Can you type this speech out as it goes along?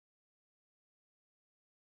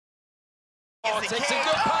Oh, it's a good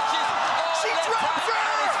punch. She dropped her!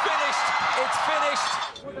 It's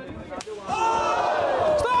finished.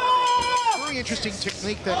 Very interesting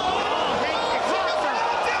technique that.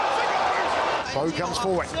 Bo comes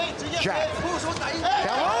forward. Jab. Smack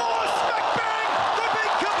bang! The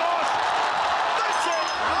big kibosh! That's it!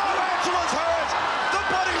 Oh, Angela's hurt! The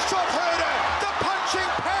body shot hurt her! The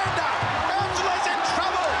punching panda! Angela's in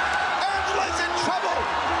trouble! Angela's in trouble!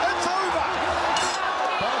 It's over!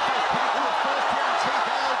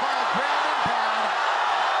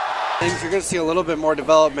 I think you're going to see a little bit more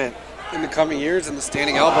development in the coming years in the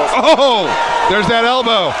standing elbows. Oh, there's that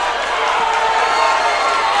elbow.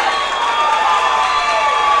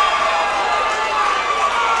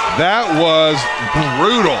 That was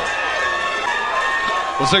brutal.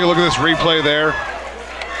 Let's take a look at this replay there.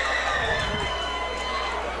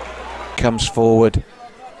 Comes forward,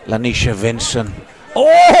 Lanisha Vincent.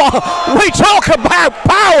 Oh, we talk about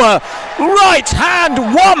power! Right hand,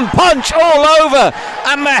 one punch all over,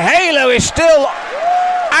 and Mahalo is still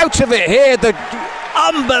out of it here. The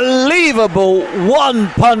unbelievable one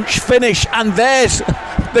punch finish, and there's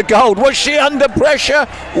the gold. Was she under pressure?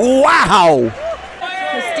 Wow!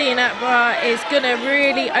 Christina is going to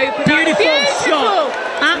really open Beautiful up. Shot.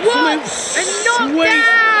 Absolute sweet.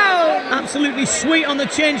 Absolutely sweet on the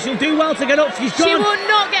chin. She'll do well to get up. She's gone. She will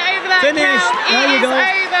not get over that Finish. count. There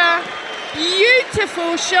you go.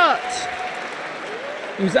 Beautiful shot.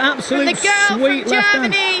 It was absolutely sweet left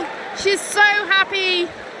hand. The girl from Germany. She's so happy.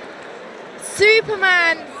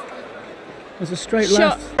 Superman. There's a straight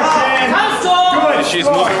shot. Left. She's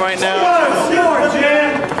moving right now.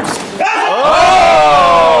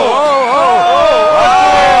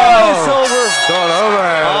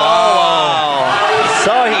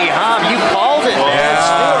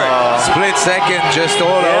 Second, just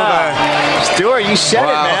all over. Stuart, you said it,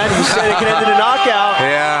 man. You said it could end in a knockout.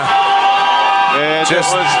 Yeah.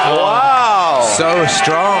 Just wow. So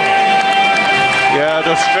strong. Yeah,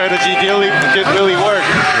 the strategy did really work.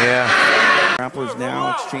 Yeah. Grapplers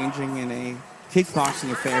now exchanging in a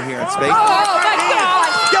kickboxing affair here at Space. Oh my God!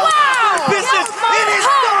 Wow! Business. It is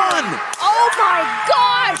done. Oh my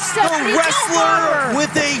gosh! The wrestler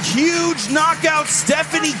with a huge knockout,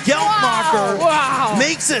 Stephanie Geltmacher,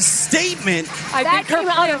 makes a statement. That came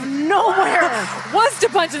out of nowhere. Was to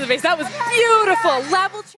punch in the face. That was beautiful.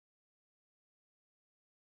 Level.